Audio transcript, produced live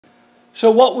So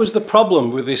what was the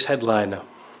problem with this headliner?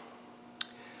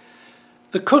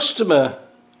 The customer,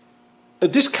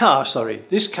 this car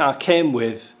came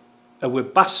with a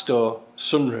Webasto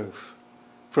sunroof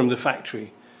from the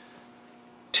factory.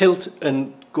 Tilt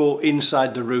and go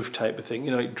inside the roof type of thing.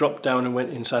 You know, it dropped down and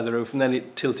went inside the roof and then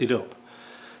it tilted up.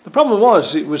 The problem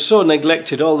was it was so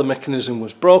neglected, all the mechanism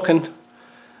was broken,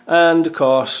 and of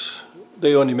course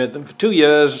they only made them for 2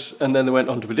 years and then they went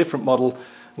on to a different model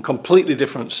and completely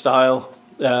different style.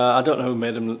 I don't know who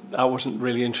made them. I wasn't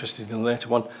really interested in the later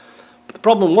one. But the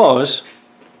problem was,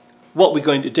 what we're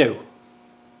going to do.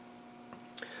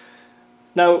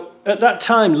 Now, at that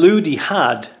time, Ludi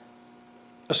had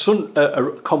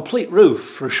a complete roof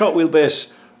for a short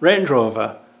wheelbase Range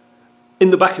Rover in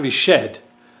the back of his shed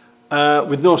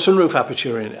with no sunroof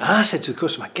aperture in it. And I said to the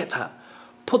customer, get that,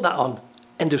 put that on,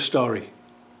 end of story.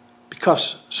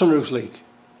 Because sunroofs leak.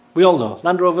 We all know,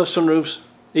 Land Rover, sunroofs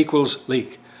equals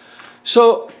leak.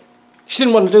 So she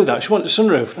didn't want to do that, she wanted a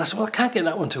sunroof. And I said, well, I can't get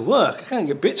that one to work, I can't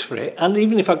get bits for it. And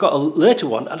even if I got a later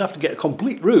one, I'd have to get a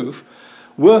complete roof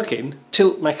working,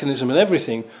 tilt mechanism and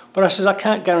everything. But I said, I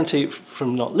can't guarantee it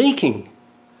from not leaking.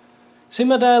 See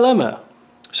my dilemma?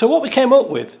 So what we came up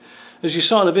with, as you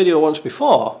saw in the video once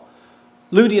before,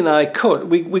 Ludi and I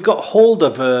we got hold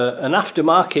of an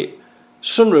aftermarket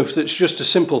sunroof that's just a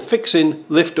simple fix in,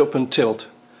 lift up and tilt.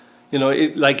 You know,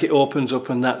 it opens up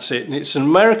and that's it. And it's an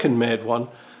American made one,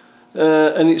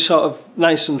 and it's sort of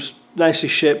nicely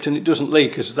shaped and it doesn't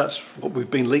leak, because that's what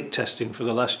we've been leak testing for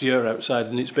the last year outside,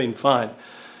 and it's been fine.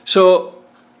 So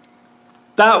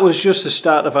that was just the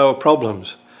start of our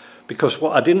problems, because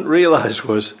what I didn't realise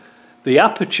was the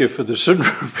aperture for the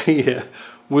sunroof here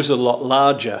was a lot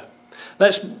larger.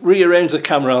 Let's rearrange the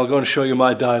camera, I'll go and show you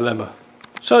my dilemma.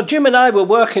 So Jim and I were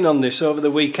working on this over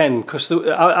the weekend, because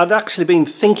I'd actually been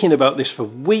thinking about this for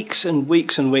weeks and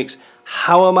weeks and weeks.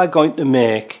 How am I going to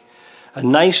make a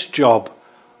nice job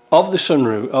of the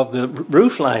sunroof, of the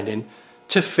roof lining,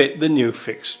 to fit the new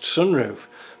fixed sunroof?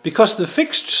 Because the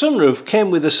fixed sunroof came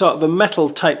with a sort of a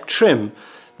metal type trim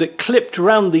that clipped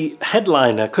around the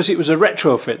headliner, because it was a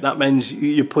retrofit. That means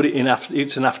you put it in,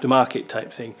 it's an aftermarket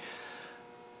type thing.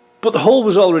 But the hole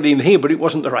was already in here, but it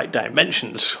wasn't the right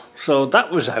dimensions. So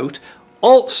that was out.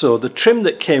 Also, the trim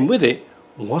that came with it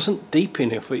wasn't deep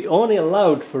enough. It only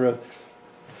allowed for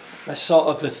a sort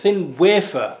of a thin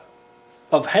wafer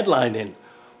of headlining.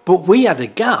 But we had a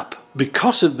gap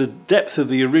because of the depth of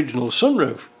the original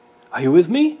sunroof. Are you with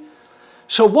me?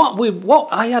 So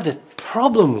what I had a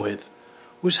problem with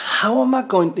was, how am I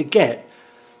going to get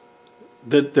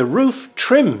the roof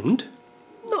trimmed?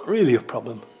 Not really a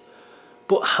problem.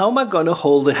 But how am I going to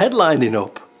hold the headlining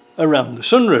up around the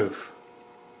sunroof?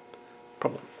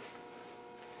 Problem.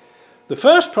 The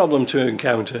first problem to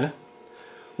encounter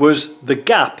was the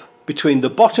gap between the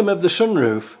bottom of the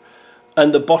sunroof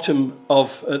and the bottom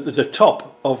of the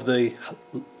top of the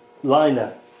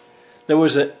liner. There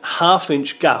was a ½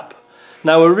 inch gap.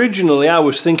 Now originally I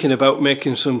was thinking about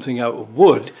making something out of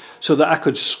wood so that I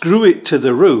could screw it to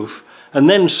the roof and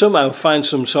then somehow find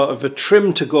some sort of a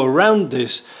trim to go around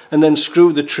this and then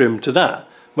screw the trim to that,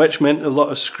 which meant a lot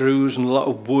of screws and a lot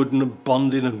of wood and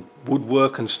bonding and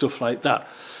woodwork and stuff like that,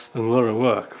 and a lot of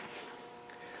work.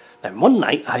 Then one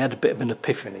night I had a bit of an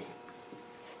epiphany.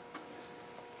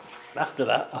 And after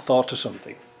that I thought of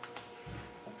something.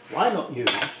 Why not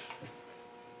use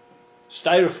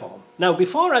styrofoam? Now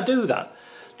before I do that,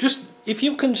 just if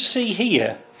you can see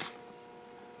here,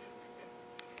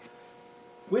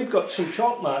 we've got some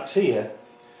chalk marks here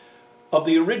of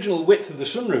the original width of the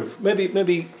sunroof.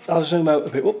 Maybe I'll zoom out a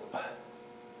bit. Whoop.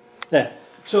 There.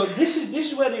 So this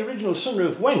is where the original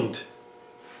sunroof went,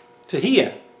 to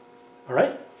here. All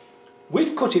right.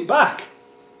 We've cut it back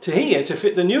to here to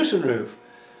fit the new sunroof.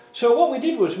 So what we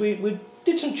did was we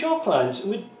did some chalk lines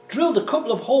and we drilled a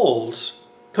couple of holes,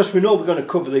 because we know we're going to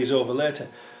cover these over later,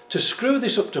 to screw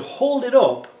this up, to hold it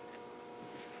up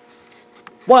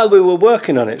while we were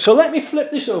working on it. So let me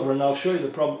flip this over and I'll show you the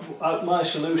problem, my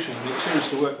solution. It seems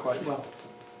to work quite well.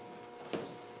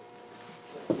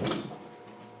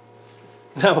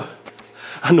 Now,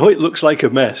 I know it looks like a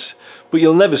mess, but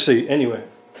you'll never see it anyway.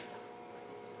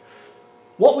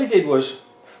 What we did was,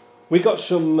 we got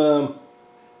some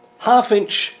 ½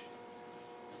 inch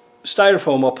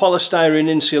styrofoam or polystyrene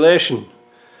insulation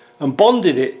and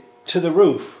bonded it to the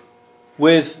roof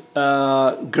with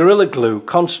Gorilla Glue,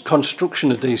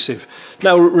 construction adhesive.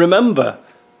 Now remember,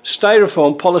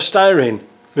 styrofoam, polystyrene,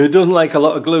 it doesn't like a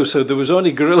lot of glue, so there was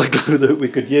only Gorilla Glue that we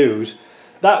could use.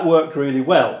 That worked really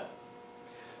well.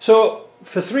 So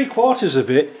for 3/4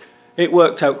 of it, it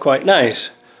worked out quite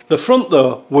nice. The front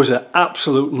though was an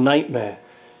absolute nightmare.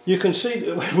 you can see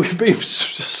that we've been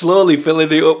slowly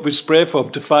filling it up with spray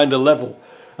foam to find a level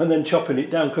and then chopping it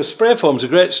down, because spray foam's a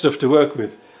great stuff to work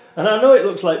with. And I know it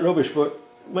looks like rubbish, but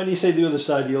when you see the other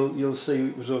side you'll see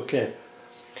it was okay.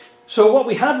 So what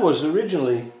we had was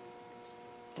originally,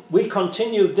 we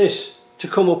continued this to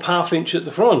come up ½ inch at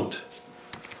the front.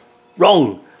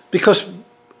 Wrong, because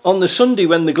on the Sunday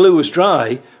when the glue was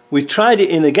dry, we tried it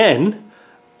in again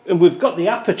and we've got the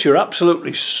aperture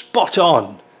absolutely spot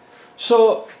on.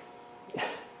 So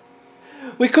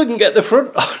we couldn't get the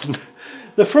front on.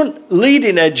 The front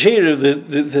leading edge here of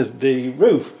the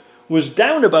roof was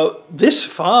down about this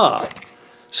far.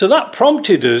 So that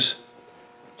prompted us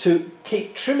to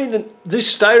keep trimming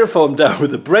this styrofoam down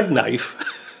with a bread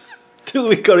knife till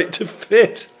we got it to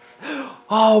fit.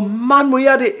 Oh man, we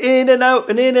had it in and out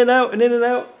and in and out and in and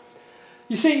out.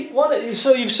 You see,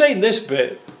 so you've seen this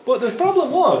bit, but the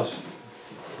problem was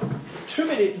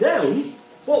trimming it down.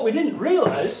 What we didn't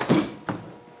realise,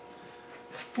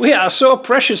 we are so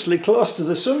preciously close to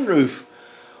the sunroof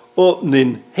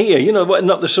opening here. You know,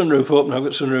 not the sunroof opening, I've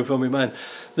got sunroof on my mind.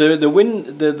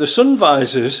 The sun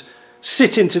visors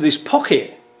sit into this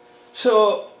pocket,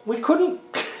 so we couldn't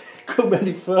come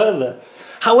any further.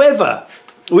 However,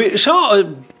 we sort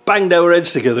of banged our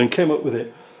heads together and came up with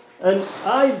it. And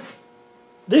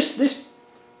this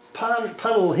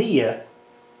panel here,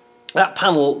 that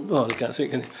panel, oh, you can't see it,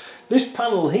 can you? This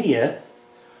panel here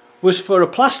was for a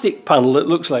plastic panel that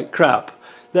looks like crap,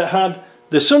 that had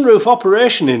the sunroof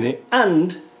operation in it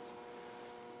and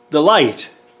the light.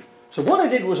 So what I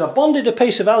did was I bonded a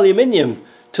piece of aluminium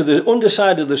to the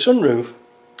underside of the sunroof,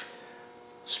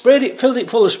 sprayed it, filled it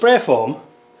full of spray foam,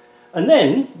 and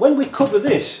then when we cover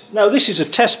this, now this is a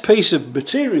test piece of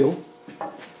material,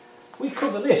 we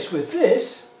cover this with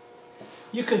this,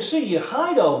 you can see you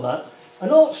hide all that,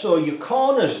 and also your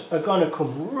corners are going to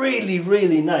come really,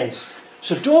 really nice.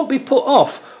 So don't be put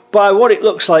off by what it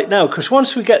looks like now, because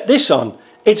once we get this on,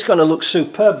 it's going to look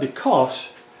superb, because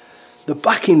the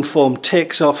backing foam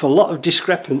takes off a lot of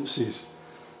discrepancies.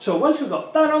 So once we've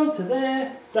got that onto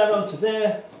there, that onto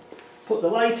there, put the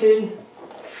light in,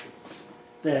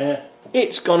 there,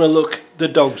 it's going to look the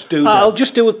dog's doodah. I'll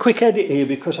just do a quick edit here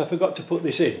because I forgot to put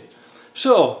this in.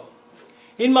 So,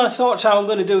 in my thoughts how I'm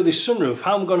going to do this sunroof,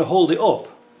 how I'm going to hold it up.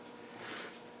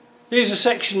 Here's a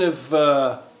section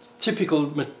of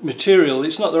typical material.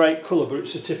 It's not the right colour, but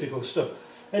it's the typical stuff.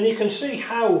 And you can see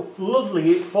how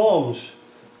lovely it forms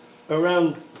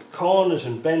around corners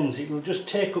and bends. It will just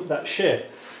take up that shape.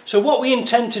 So what we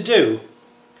intend to do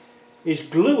is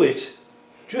glue it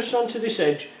just onto this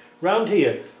edge, round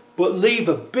here, but leave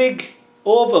a big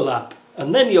overlap,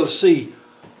 and then you'll see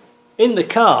in the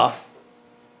car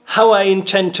how I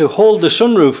intend to hold the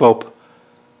sunroof up,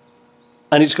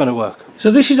 and it's going to work.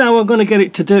 So this is how I'm going to get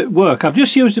it to work. I've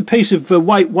just used a piece of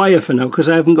white wire for now because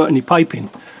I haven't got any piping,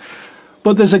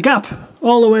 but there's a gap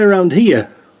all the way around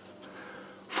here.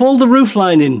 Fold the roof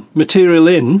lining material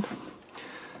in,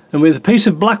 and with a piece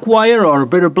of black wire or a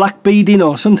bit of black beading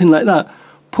or something like that,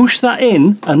 push that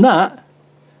in, and that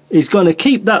is going to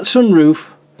keep that sunroof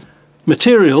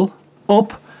material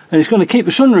up, and it's going to keep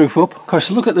the sunroof up,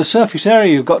 because look at the surface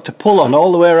area you've got to pull on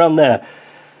all the way around there.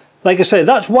 Like I say,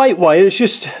 that's white wire, it's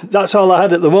just, that's all I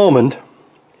had at the moment,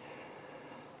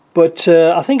 but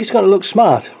I think it's going to look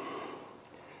smart.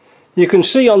 You can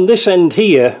see on this end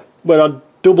here, where I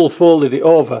double folded it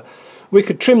over, we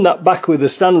could trim that back with a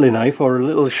Stanley knife or a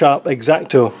little sharp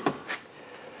X-Acto.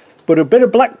 But a bit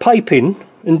of black piping,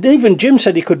 and even Jim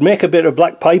said he could make a bit of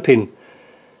black piping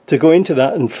to go into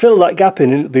that and fill that gap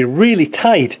in, and it'll be really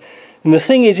tight. And the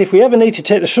thing is, if we ever need to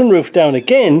take the sunroof down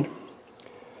again,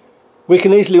 we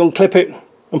can easily unclip it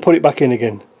and put it back in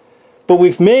again. But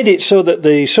we've made it so that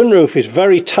the sunroof is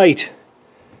very tight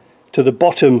to the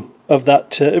bottom of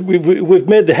that. We've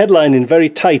made the headlining very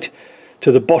tight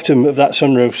to the bottom of that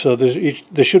sunroof, so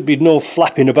there should be no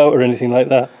flapping about or anything like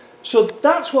that. So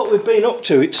that's what we've been up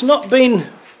to. It's not been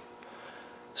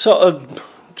sort of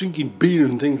drinking beer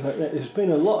and things like that. There's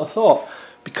been a lot of thought,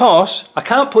 because I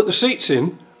can't put the seats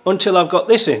in until I've got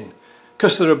this in,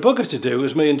 because they're a bugger to do,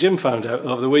 as me and Jim found out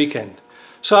over the weekend.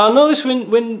 So I know this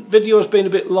video's been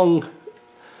a bit long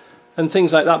and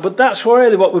things like that, but that's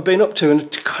really what we've been up to,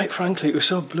 and quite frankly it was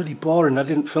so bloody boring I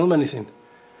didn't film anything.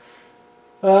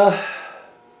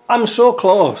 I'm so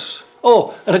close.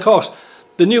 Oh, and of course,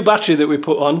 the new battery that we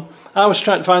put on, I was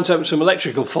trying to find out some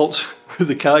electrical faults with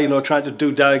the car, you know, trying to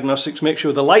do diagnostics, make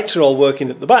sure the lights are all working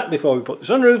at the back before we put the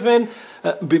sunroof in,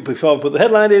 before we put the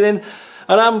headlining in,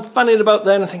 and I'm fanning about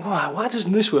there and I think, wow, why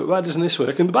doesn't this work, why doesn't this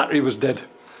work? And the battery was dead.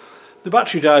 The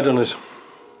battery died on us,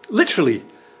 literally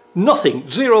Nothing,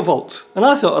 0 volts. And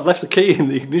I thought I'd left the key in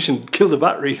the ignition, killed the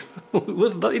battery.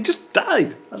 It just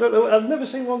died. I don't know, I've never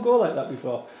seen one go like that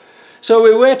before. So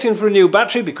we're waiting for a new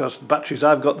battery because the batteries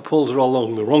I've got, the poles are all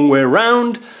along the wrong way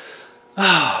round. It's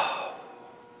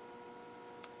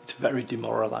a very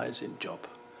demoralising job.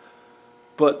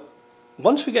 But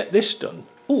once we get this done,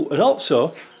 oh, and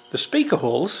also the speaker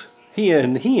holes here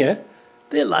and here,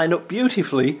 they line up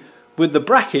beautifully with the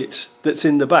brackets that's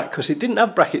in the back, because it didn't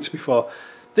have brackets before.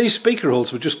 These speaker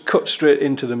holes were just cut straight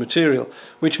into the material,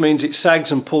 which means it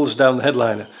sags and pulls down the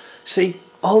headliner. See,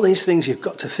 all these things you've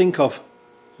got to think of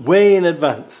way in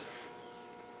advance.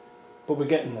 But we're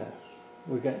getting there.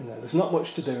 We're getting there. There's not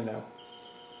much to do now.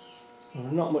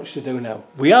 There's not much to do now.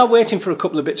 We are waiting for a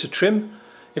couple of bits of trim.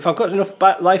 If I've got enough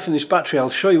life in this battery, I'll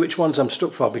show you which ones I'm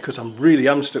stuck for, because I really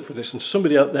am stuck for this, and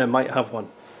somebody out there might have one.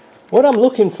 What I'm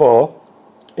looking for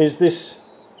is this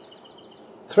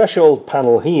threshold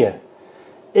panel here.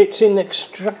 It's in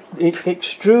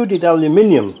extruded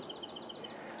aluminium,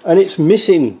 and it's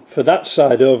missing for that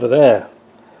side over there.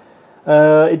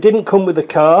 It didn't come with the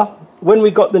car. When we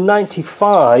got the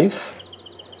 95,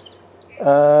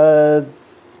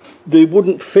 they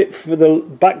wouldn't fit for the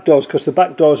back doors, because the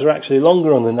back doors are actually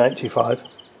longer on the 95.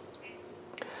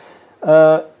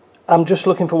 I'm just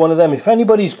looking for one of them. If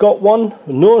anybody's got one,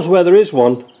 knows where there is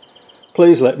one,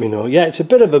 please let me know. Yeah, it's a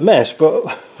bit of a mess, but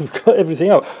we've got everything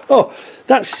out. Oh,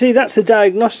 that's the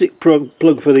diagnostic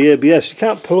plug for the ABS. You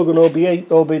can't plug an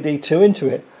OBD2 into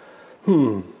it.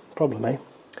 Problem, eh?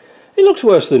 It looks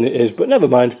worse than it is, but never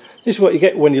mind. This is what you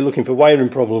get when you're looking for wiring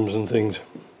problems and things.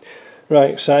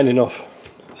 Right, signing off.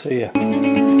 See ya.